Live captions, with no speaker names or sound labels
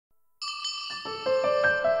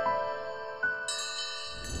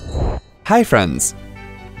Hi friends!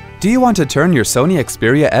 Do you want to turn your Sony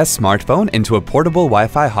Xperia S smartphone into a portable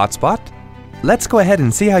Wi-Fi hotspot? Let's go ahead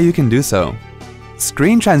and see how you can do so.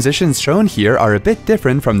 Screen transitions shown here are a bit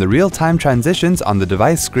different from the real-time transitions on the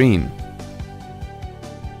device screen.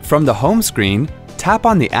 From the home screen, tap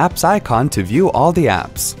on the apps icon to view all the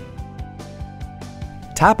apps.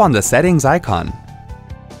 Tap on the settings icon.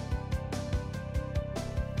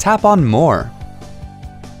 Tap on More.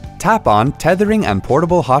 Tap on Tethering and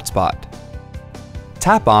Portable Hotspot.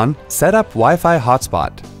 Tap on Set up Wi-Fi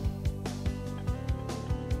Hotspot.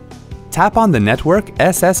 Tap on the Network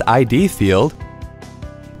SSID field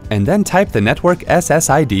and then type the network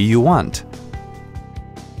SSID you want.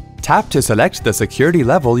 Tap to select the security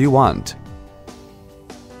level you want.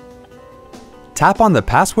 Tap on the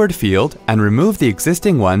password field and remove the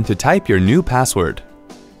existing one to type your new password.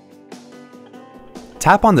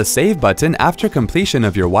 Tap on the Save button after completion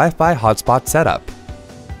of your Wi-Fi hotspot setup.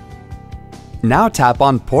 Now tap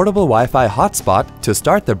on Portable Wi-Fi Hotspot to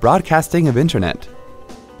start the broadcasting of internet.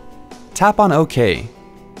 Tap on OK.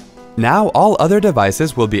 Now all other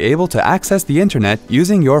devices will be able to access the internet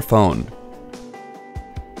using your phone.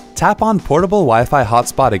 Tap on Portable Wi-Fi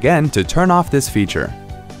Hotspot again to turn off this feature.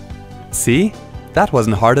 See? That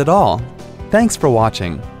wasn't hard at all. Thanks for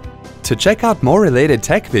watching. To check out more related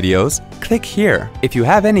tech videos, click here. If you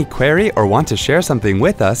have any query or want to share something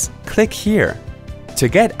with us, click here. To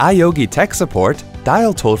get iYogi tech support,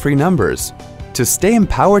 dial toll-free numbers. To stay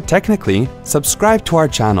empowered technically, subscribe to our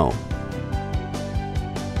channel.